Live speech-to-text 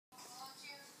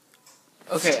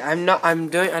Okay, I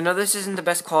know this isn't the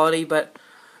best quality, but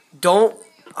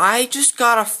I just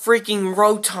got a freaking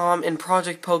Rotom in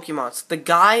Project Pokemon. The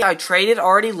guy I traded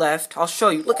already left. I'll show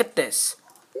you. Look at this.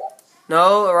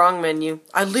 No, wrong menu.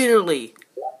 I literally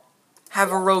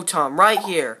have a Rotom right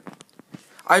here.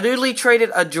 I literally traded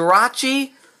a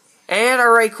Jirachi and a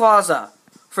Rayquaza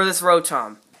for this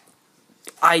Rotom.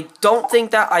 I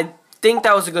think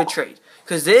that was a good trade,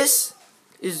 because this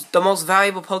is the most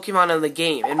valuable Pokemon in the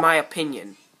game, in my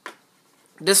opinion.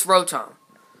 This Rotom.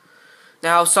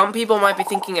 Now, some people might be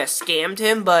thinking I scammed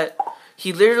him, but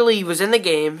he literally was in the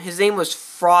game. His name was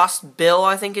Frost Bill,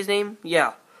 I think his name.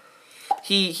 Yeah.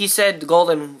 He said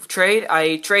golden trade.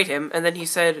 I trade him, and then he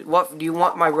said, "What do you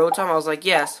want, my Rotom?" I was like,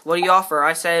 "Yes." "What do you offer?"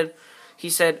 He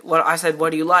said, "What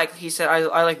do you like?" He said,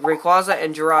 I like Rayquaza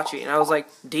and Jirachi, and I was like,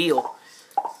 "Deal."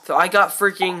 So I got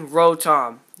freaking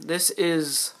Rotom. This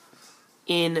is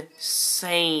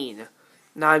insane.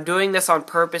 Now I'm doing this on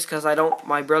purpose because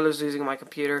my brother's using my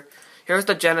computer. Here's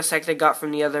the Genesect I got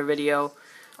from the other video.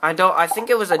 I think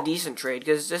it was a decent trade,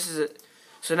 because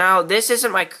so now this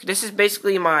is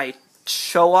basically my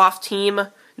show off team,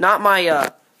 not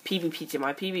my PvP team.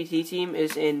 My PvP team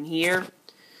is in here.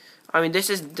 I mean,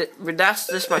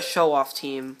 that's my show off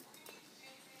team.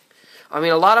 I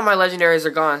mean, a lot of my legendaries are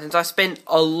gone since I spent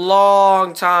a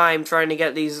long time trying to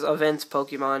get these events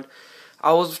Pokemon.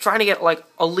 I was trying to get like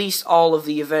at least all of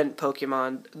the event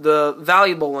Pokemon, the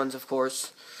valuable ones, of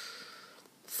course.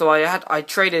 So I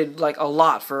traded like a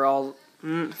lot for a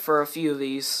few of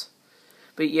these.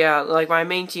 But yeah, like my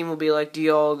main team will be like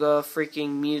Dialga,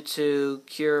 freaking Mewtwo,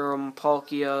 Kyurem,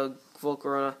 Palkia,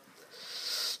 Volcarona.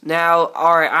 Now,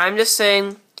 alright, I'm just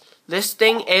saying, this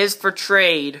thing is for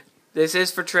trade. This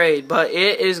is for trade, but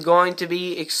it is going to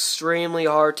be extremely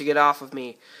hard to get off of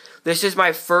me. This is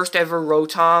my first ever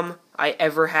Rotom I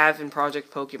ever have in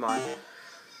Project Pokemon.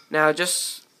 Now,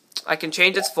 I can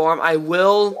change its form. I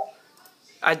don't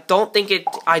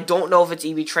know if it's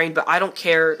EV trained, but I don't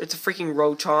care. It's a freaking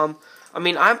Rotom. I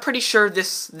mean, I'm pretty sure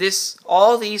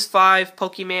all these 5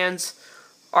 Pokemons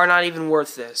are not even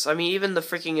worth this. I mean, even the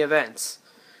freaking events.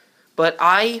 But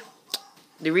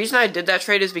the reason I did that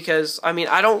trade is because, I mean,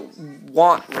 I don't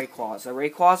want Rayquaza.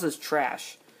 Rayquaza is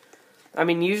trash. I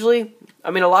mean,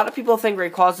 a lot of people think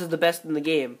Rayquaza is the best in the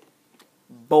game.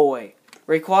 Boy.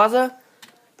 Rayquaza,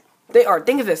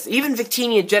 think of this, even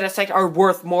Victini and Genesect are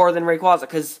worth more than Rayquaza,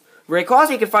 because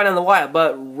Rayquaza you can find in the wild,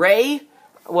 but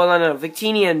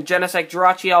Victini and Genesect,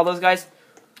 Jirachi, all those guys,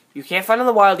 you can't find in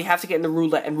the wild, you have to get in the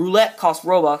roulette, and roulette costs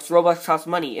Robux, Robux costs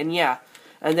money, and yeah.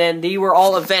 And then they were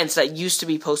all events that used to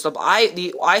be posted up.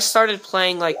 I started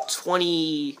playing like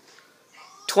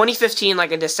 2015,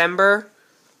 like in December.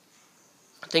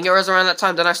 I think it was around that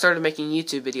time. Then I started making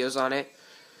YouTube videos on it.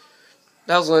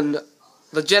 That was when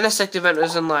the Genesect event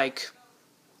was in like,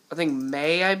 I think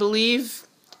May, I believe.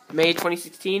 May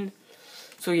 2016.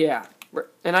 So yeah.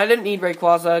 And I didn't need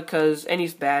Rayquaza and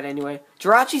he's bad anyway.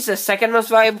 Jirachi's the second most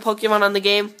valuable Pokemon on the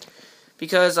game,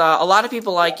 because a lot of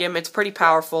people like him. It's pretty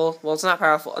powerful. Well, it's not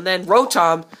powerful. And then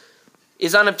Rotom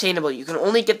is unobtainable. You can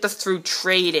only get this through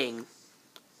trading.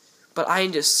 But I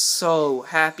am just so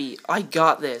happy I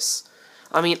got this.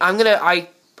 I mean,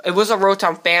 it was a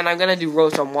Rotom fan. I'm going to do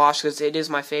Rotom Wash because it is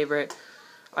my favorite.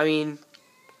 I mean,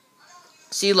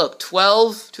 see, look,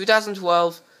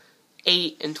 2012,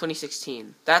 8, and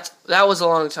 2016. That was a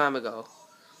long time ago.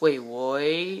 Wait,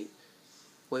 what?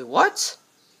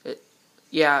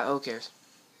 Yeah, who cares?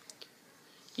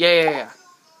 Yeah.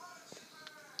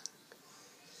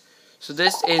 So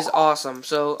this is awesome.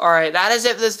 So, alright, that is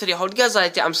it for this video. Hope you guys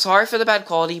liked it. I'm sorry for the bad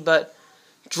quality, but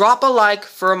drop a like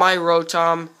for my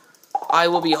Rotom. I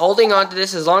will be holding on to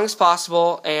this as long as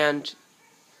possible, and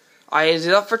I is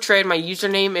up for trade. My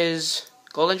username is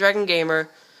Golden Dragon Gamer.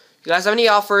 If you guys have any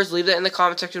offers, leave that in the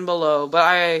comment section below.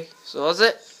 So that's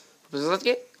it. I'll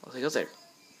see you guys later.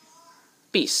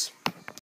 Peace.